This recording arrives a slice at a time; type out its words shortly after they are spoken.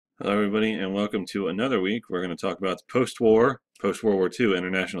Hello, everybody, and welcome to another week. We're going to talk about the post-World War II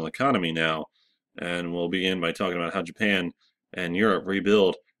international economy now, and we'll begin by talking about how Japan and Europe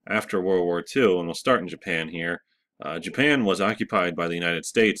rebuild after World War II, and we'll start in Japan here. Japan was occupied by the United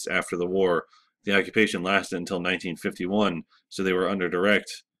States after the war. The occupation lasted until 1951, so they were under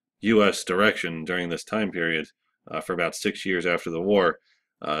direct U.S. direction during this time period for about 6 years after the war.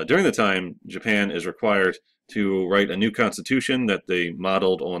 During the time, Japan is required to write a new constitution that they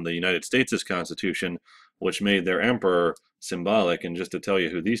modeled on the United States' constitution, which made their emperor symbolic. And just to tell you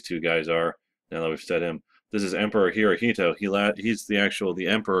who these two guys are, now that we've said him, this is Emperor Hirohito. He's the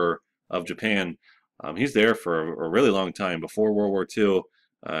emperor of Japan. He's there for a really long time before World War II,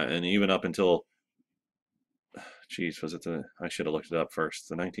 and even up until, geez, I should have looked it up first,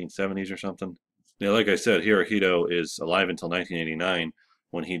 the 1970s or something. Yeah, like I said, Hirohito is alive until 1989.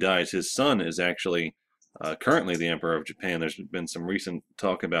 When he dies, his son is actually currently the Emperor of Japan. There's been some recent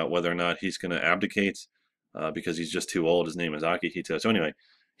talk about whether or not he's going to abdicate because he's just too old. His name is Akihito. So anyway,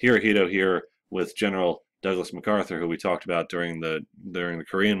 Hirohito here with General Douglas MacArthur, who we talked about during the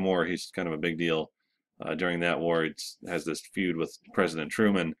Korean War. He's kind of a big deal during that war. He has this feud with President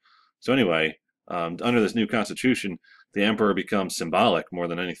Truman. So anyway, under this new constitution, the emperor becomes symbolic more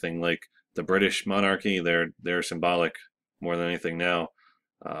than anything. Like the British monarchy, they're symbolic more than anything now.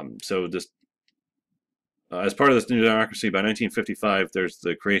 So this as part of this new democracy, by 1955, there's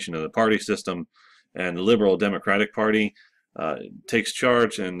the creation of the party system, and the Liberal Democratic Party takes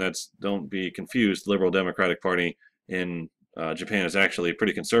charge. And don't be confused, the Liberal Democratic Party in Japan is actually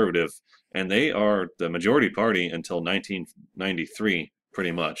pretty conservative, and they are the majority party until 1993,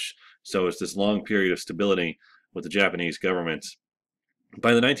 pretty much. So it's this long period of stability with the Japanese government.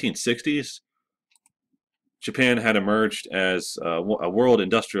 By the 1960s, Japan had emerged as a world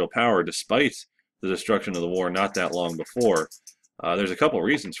industrial power despite the destruction of the war not that long before. There's a couple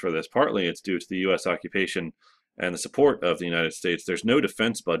reasons for this. Partly it's due to the U.S. occupation and the support of the United States. There's no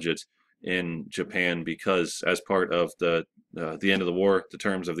defense budget in Japan because as part of the end of the war, the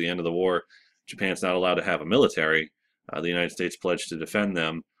terms of the end of the war, Japan's not allowed to have a military. The United States pledged to defend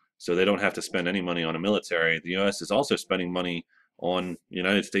them, so they don't have to spend any money on a military. The U.S. is also spending money on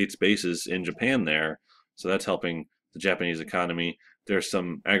United States bases in Japan there, so that's helping the Japanese economy. There's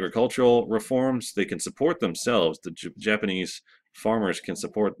some agricultural reforms. They can support themselves. The Japanese farmers can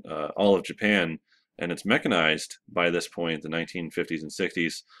support all of Japan, and it's mechanized by this point, the 1950s and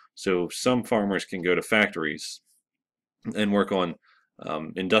 60s. So some farmers can go to factories and work on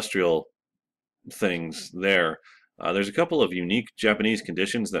industrial things there. There's a couple of unique Japanese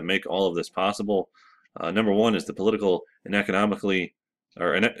conditions that make all of this possible. Number one is the political and economic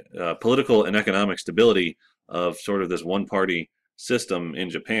stability of sort of this one-party system in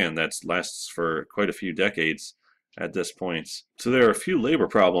Japan that lasts for quite a few decades at this point. So there are a few labor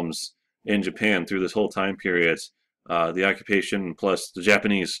problems in Japan through this whole time period. The occupation plus the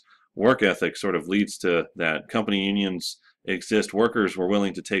Japanese work ethic sort of leads to that. Company unions exist. Workers were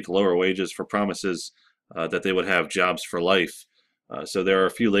willing to take lower wages for promises that they would have jobs for life. So there are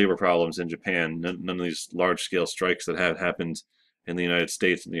a few labor problems in Japan. None of these large-scale strikes that had happened in the United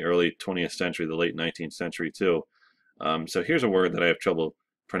States in the early 20th century, the late 19th century too. So here's a word that I have trouble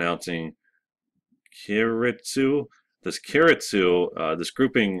pronouncing, Keiretsu. This Keiretsu, this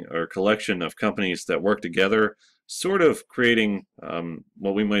grouping or collection of companies that work together, sort of creating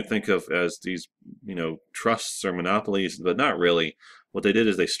what we might think of as these, trusts or monopolies, but not really. What they did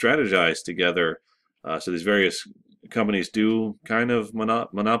is they strategized together. So these various companies do kind of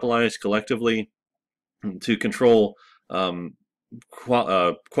monopolize collectively to control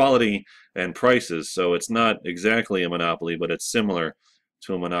quality and prices. So it's not exactly a monopoly, but it's similar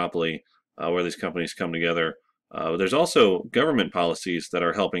to a monopoly where these companies come together. There's also government policies that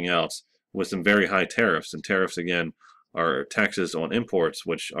are helping out with some very high tariffs. And tariffs, again, are taxes on imports,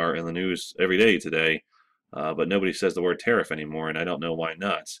 which are in the news every day today. But nobody says the word tariff anymore, and I don't know why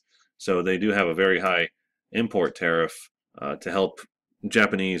not. So they do have a very high import tariff to help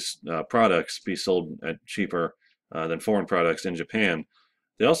Japanese products be sold at cheaper than foreign products in Japan.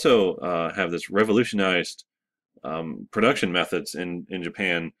 They also have this revolutionized production methods in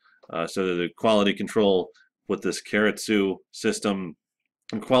Japan, so that the quality control with this Keiretsu system,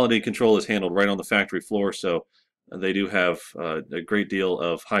 and quality control is handled right on the factory floor, so they do have a great deal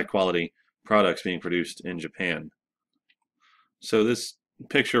of high quality products being produced in Japan. So this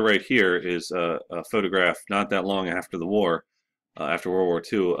picture right here is a photograph not that long after the war, after World War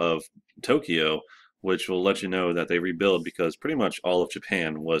II, of Tokyo, which will let you know that they rebuild because pretty much all of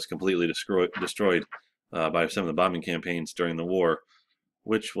Japan was completely destroyed by some of the bombing campaigns during the war,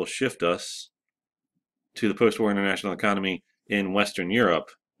 which will shift us to the post-war international economy in Western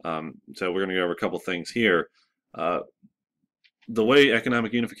Europe. So we're going to go over a couple things here. Uh, the way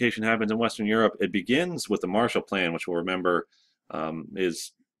economic unification happens in Western Europe, it begins with the Marshall Plan, which we'll remember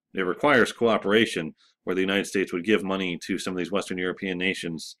is it requires cooperation, where the United States would give money to some of these Western European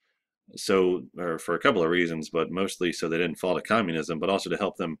nations, so or for a couple of reasons, but mostly so they didn't fall to communism, but also to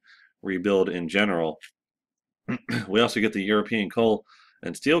help them rebuild in general. We also get the European Coal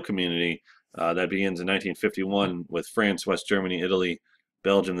and Steel Community that begins in 1951 with France, West Germany, Italy,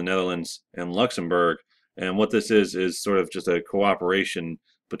 Belgium, the Netherlands, and Luxembourg. And what this is sort of just a cooperation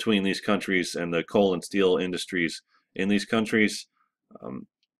between these countries and the coal and steel industries in these countries. Um,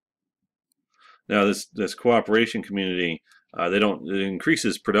 Now, this cooperation community, it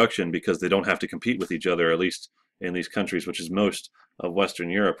increases production because they don't have to compete with each other, at least in these countries, which is most of Western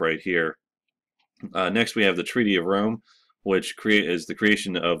Europe right here. Next, we have the Treaty of Rome, which is the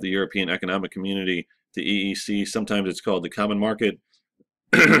creation of the European Economic Community, the EEC. Sometimes it's called the Common Market.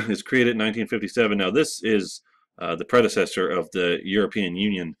 It's created in 1957. Now, this is the predecessor of the European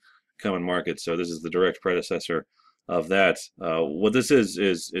Union Common Market, so this is the direct predecessor of that. What this is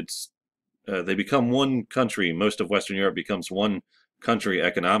it's they become one country. Most of Western Europe becomes one country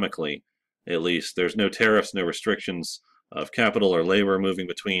economically, at least. There's no tariffs, no restrictions of capital or labor moving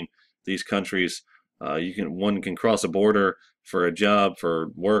between these countries. One can cross a border for a job, for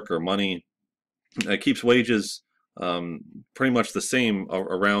work or money. It keeps wages pretty much the same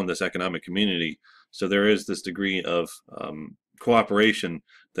around this economic community. So there is this degree of cooperation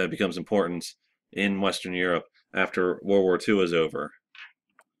that becomes important in Western Europe after World War II is over.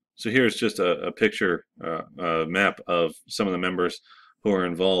 So here's just a picture, a map of some of the members who are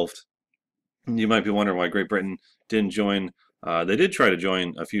involved. You might be wondering why Great Britain didn't join. They did try to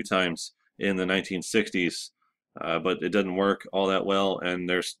join a few times in the 1960s, but it doesn't work all that well, and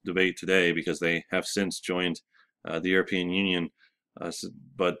there's debate today because they have since joined the European Union,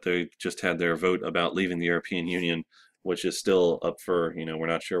 but they just had their vote about leaving the European Union, which is still up for, we're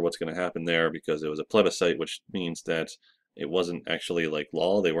not sure what's going to happen there because it was a plebiscite, which means that it wasn't actually like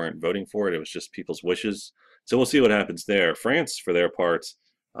law. They weren't voting for it. It was just people's wishes. So we'll see what happens there. France, for their part,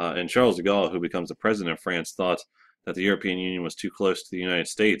 and Charles de Gaulle, who becomes the president of France, thought that the European Union was too close to the United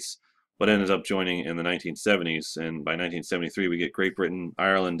States, but ended up joining in the 1970s. And by 1973, we get Great Britain,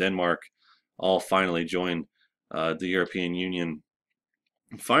 Ireland, Denmark, all finally join the European Union.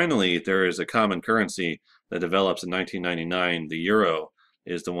 Finally, there is a common currency that develops in 1999. The euro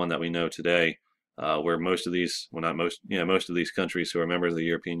is the one that we know today, where most of these, well, not most, yeah, most of these countries who are members of the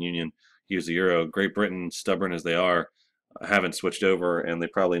European Union use the euro. Great Britain, stubborn as they are, haven't switched over, and they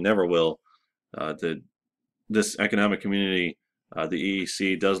probably never will. This economic community, the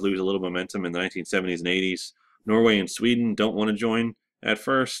EEC, does lose a little momentum in the 1970s and 80s. Norway and Sweden don't want to join at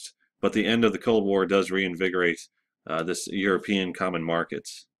first, but the end of the Cold War does reinvigorate this European common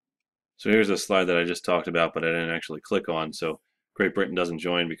markets. So here's a slide that I just talked about, but I didn't actually click on. So Great Britain doesn't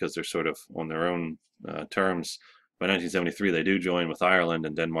join because they're sort of on their own terms. By 1973, they do join with Ireland,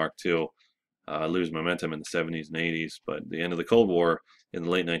 and Denmark too. Lose momentum in the 70s and 80s, but the end of the Cold War in the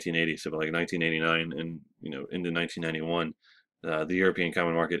late 1980s, so like 1989 and into 1991, the European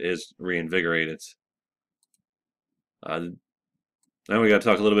Common Market is reinvigorated. Now we got to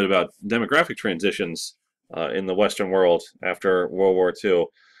talk a little bit about demographic transitions in the Western world after World War II.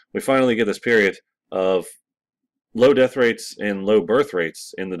 We finally get this period of low death rates and low birth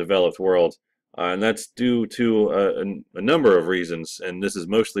rates in the developed world. And that's due to a number of reasons. And this is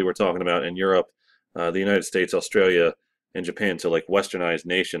mostly we're talking about in Europe, the United States, Australia, and Japan, so like westernized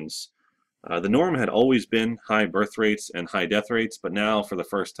nations. The norm had always been high birth rates and high death rates, but now for the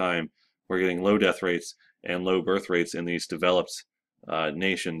first time, we're getting low death rates and low birth rates in these developed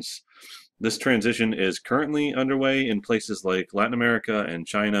nations. This transition is currently underway in places like Latin America and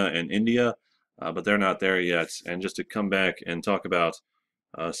China and India, but they're not there yet. And just to come back and talk about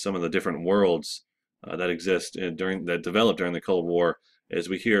some of the different worlds that exist that developed during the Cold War, as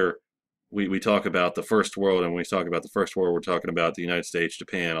we talk about the First World, and when we talk about the First World, we're talking about the United States,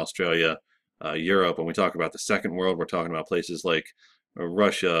 Japan, Australia, Europe. When we talk about the Second World, we're talking about places like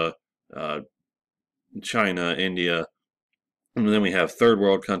Russia, China, India. And then we have Third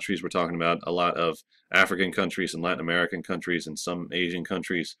World countries. We're talking about a lot of African countries and Latin American countries and some Asian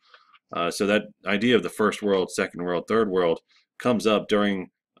countries. So that idea of the First World, Second World, Third World comes up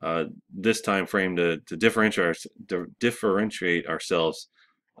during this time frame to differentiate ourselves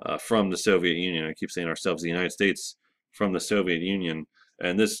from the Soviet Union. I keep saying ourselves, the United States, from the Soviet Union.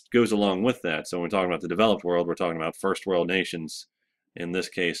 And this goes along with that. So when we're talking about the developed world, we're talking about first world nations in this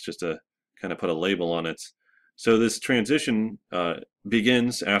case, just to kind of put a label on it. So this transition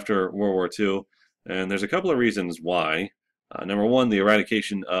begins after World War II, and there's a couple of reasons why. Number one, the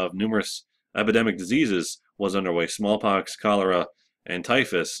eradication of numerous epidemic diseases was underway. Smallpox, cholera, and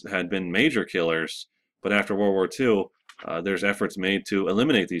typhus had been major killers, but after World War II, there's efforts made to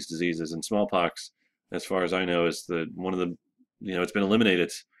eliminate these diseases. And smallpox, as far as I know, is the one of the, it's been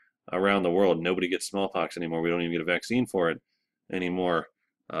eliminated around the world. Nobody gets smallpox anymore. We don't even get a vaccine for it anymore.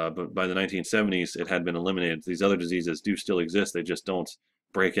 But by the 1970s, it had been eliminated. These other diseases do still exist. They just don't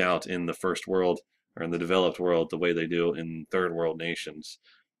break out in the first world or in the developed world the way they do in third world nations.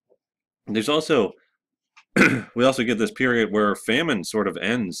 There's also we also get this period where famine sort of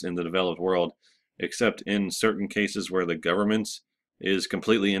ends in the developed world, except in certain cases where the government is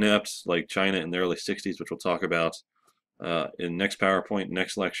completely inept, like China in the early 60s, which we'll talk about in next PowerPoint,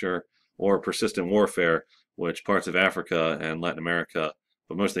 next lecture, or persistent warfare, which parts of Africa and Latin America,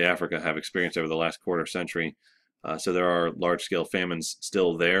 but mostly Africa, have experienced over the last quarter century. So there are large-scale famines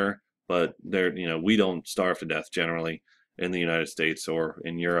still there, but we don't starve to death generally in the United States or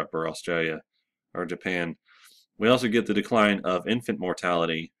in Europe or Australia or Japan. We also get the decline of infant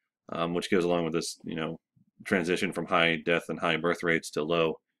mortality, which goes along with this, transition from high death and high birth rates to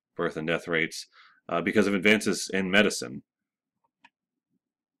low birth and death rates because of advances in medicine.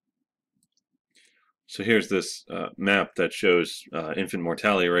 So here's this map that shows infant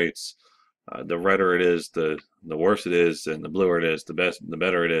mortality rates. The redder it is, the worse it is, and the bluer it is, the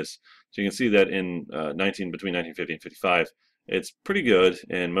better it is. So you can see that in between 1950 and 55, it's pretty good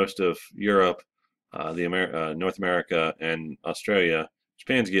in most of Europe, North America, and Australia.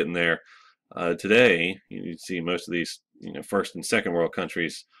 Japan's getting there. Today, you see most of these, first and second world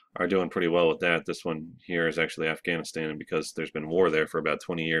countries are doing pretty well with that. This one here is actually Afghanistan, and because there's been war there for about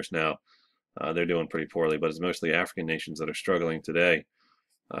 20 years now, they're doing pretty poorly. But it's mostly African nations that are struggling today.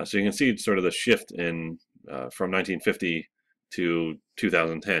 So you can see sort of the shift in from 1950 to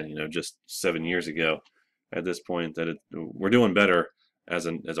 2010. Just 7 years ago, at this point, that we're doing better as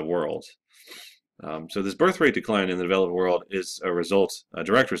a world. So this birth rate decline in the developed world is a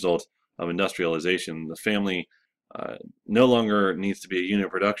direct result of industrialization. The family no longer needs to be a unit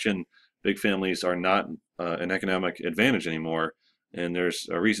of production. Big families are not an economic advantage anymore. And there's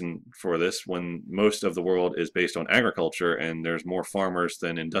a reason for this. When most of the world is based on agriculture and there's more farmers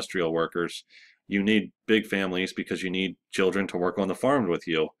than industrial workers, you need big families because you need children to work on the farm with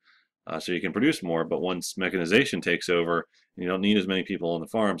you so you can produce more. But once mechanization takes over, and you don't need as many people on the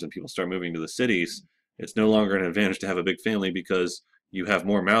farms and people start moving to the cities, it's no longer an advantage to have a big family because you have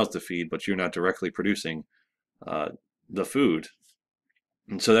more mouths to feed, but you're not directly producing the food.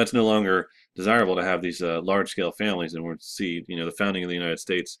 And so that's no longer desirable to have these large-scale families. And we'll see, the founding of the United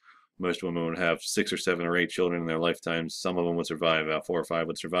States, most women would have 6 or 7 or 8 children in their lifetimes. Some of them would survive, about 4 or 5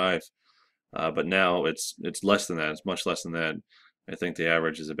 would survive. But now it's less than that. It's much less than that. I think the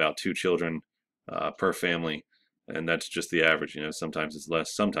average is about 2 children per family, and that's just the average. Sometimes it's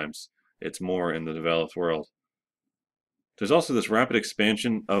less, sometimes it's more in the developed world. There's also this rapid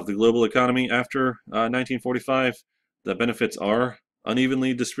expansion of the global economy after 1945. The benefits are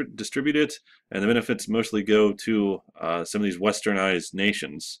unevenly distributed, and the benefits mostly go to some of these westernized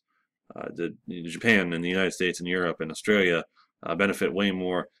nations. Japan and the United States and Europe and Australia benefit way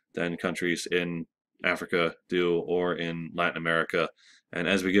more than countries in Africa do or in Latin America. And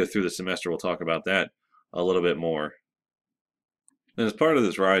as we go through the semester, we'll talk about that a little bit more. And as part of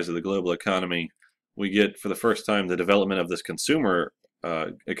this rise of the global economy, we get for the first time the development of this consumer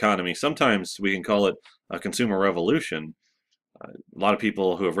economy. Sometimes we can call it a consumer revolution. A lot of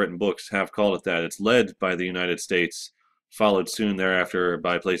people who have written books have called it that. It's led by the United States, followed soon thereafter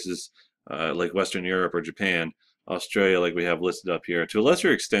by places like Western Europe or Japan, Australia, like we have listed up here. To a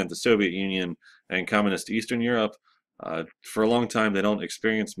lesser extent, the Soviet Union and communist Eastern Europe. For a long time, they don't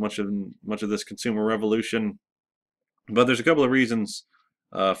experience much of this consumer revolution. But there's a couple of reasons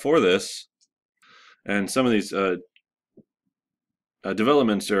for this, and some of these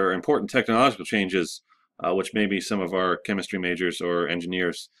developments are important technological changes, which maybe some of our chemistry majors or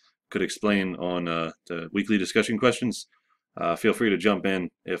engineers could explain on the weekly discussion questions. Feel free to jump in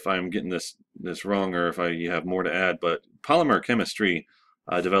if I'm getting this wrong or if you have more to add. But polymer chemistry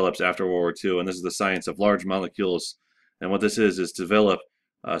develops after World War II, and this is the science of large molecules. And what this is to develop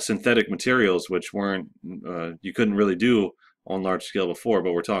synthetic materials, which weren't you couldn't really do on large scale before.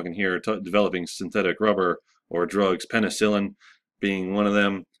 But we're talking here developing synthetic rubber or drugs, penicillin being one of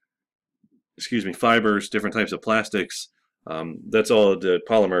them. Fibers, different types of plastics. That's all the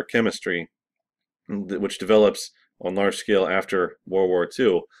polymer chemistry, which develops on large scale after World War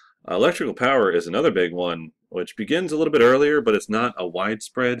II. Electrical power is another big one, which begins a little bit earlier, but it's not a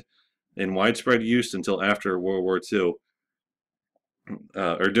widespread use until after World War II,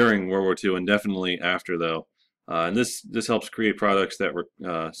 or during World War II, and definitely after, though. And this helps create products that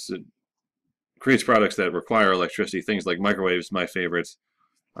creates products that require electricity. Things like microwaves, my favorites.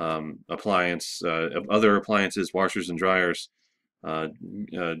 Other appliances, washers and dryers, uh,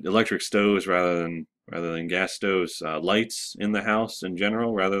 electric stoves rather than gas stoves, lights in the house in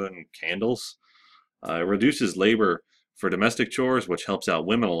general rather than candles. It reduces labor for domestic chores, which helps out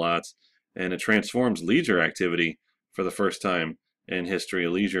women a lot, and it transforms leisure activity for the first time in history.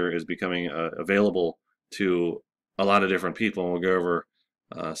 Leisure is becoming available to a lot of different people, and we'll go over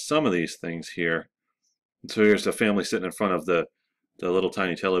some of these things here. So here's a family sitting in front of the little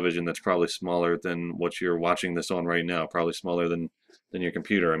tiny television that's probably smaller than what you're watching this on right now, probably smaller than your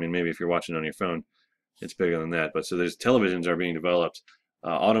computer. I mean, maybe if you're watching on your phone, it's bigger than that. But so there's televisions are being developed.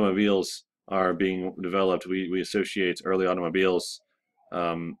 Automobiles are being developed. We associate early automobiles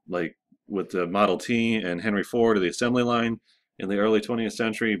like with the Model T and Henry Ford or the assembly line in the early 20th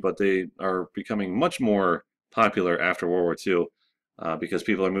century, but they are becoming much more popular after World War II because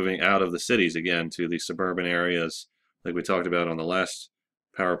people are moving out of the cities again to the suburban areas, like we talked about on the last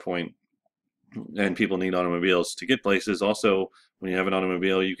PowerPoint, and people need automobiles to get places. Also, when you have an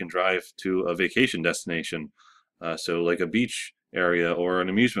automobile, you can drive to a vacation destination, so like a beach area or an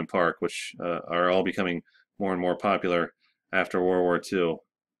amusement park, which are all becoming more and more popular after World War II.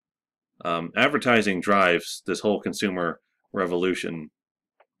 Advertising drives this whole consumer revolution,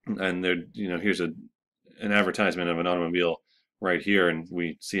 and here's an advertisement of an automobile right here, and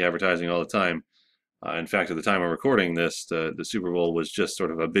we see advertising all the time. In fact, at the time of recording this, the Super Bowl was just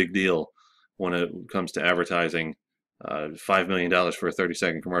sort of a big deal when it comes to advertising. $5 million for a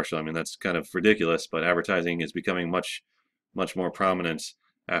 30-second commercial. I mean, that's kind of ridiculous, but advertising is becoming much more prominent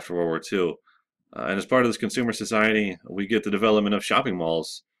after World War II. And as part of this consumer society, we get the development of shopping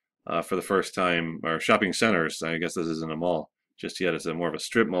malls for the first time, or shopping centers. I guess this isn't a mall just yet; it's more of a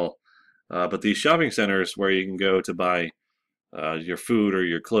strip mall. But these shopping centers where you can go to buy your food or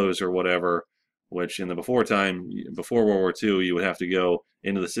your clothes or whatever, which in the before World War II, you would have to go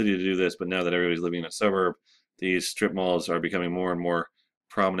into the city to do this, but now that everybody's living in a suburb, these strip malls are becoming more and more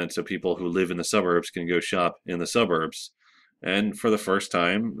prominent, so people who live in the suburbs can go shop in the suburbs. And for the first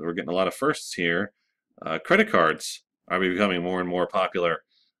time, we're getting a lot of firsts here. Credit cards are becoming more and more popular,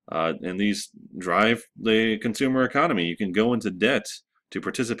 and these drive the consumer economy. You can go into debt to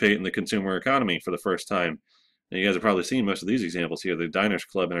participate in the consumer economy for the first time. And you guys have probably seen most of these examples here. The Diners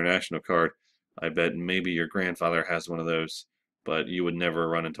Club International card. I bet maybe your grandfather has one of those, but you would never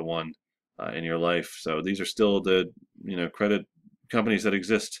run into one in your life. So these are still the credit companies that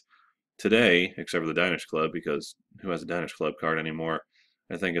exist today, except for the Diners Club, because who has a Diners Club card anymore?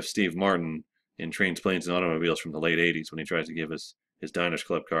 I think of Steve Martin in Trains, Planes, and Automobiles from the late '80s when he tries to give his Diners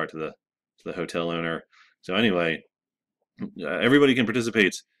Club card to the hotel owner. So anyway, everybody can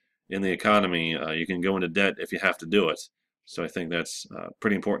participate in the economy. You can go into debt if you have to do it. So I think that's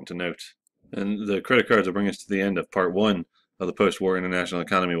pretty important to note. And the credit cards will bring us to the end of part one of the post-war international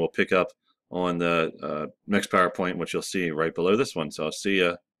economy. We'll pick up on the next PowerPoint, which you'll see right below this one. So I'll see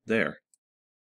you there.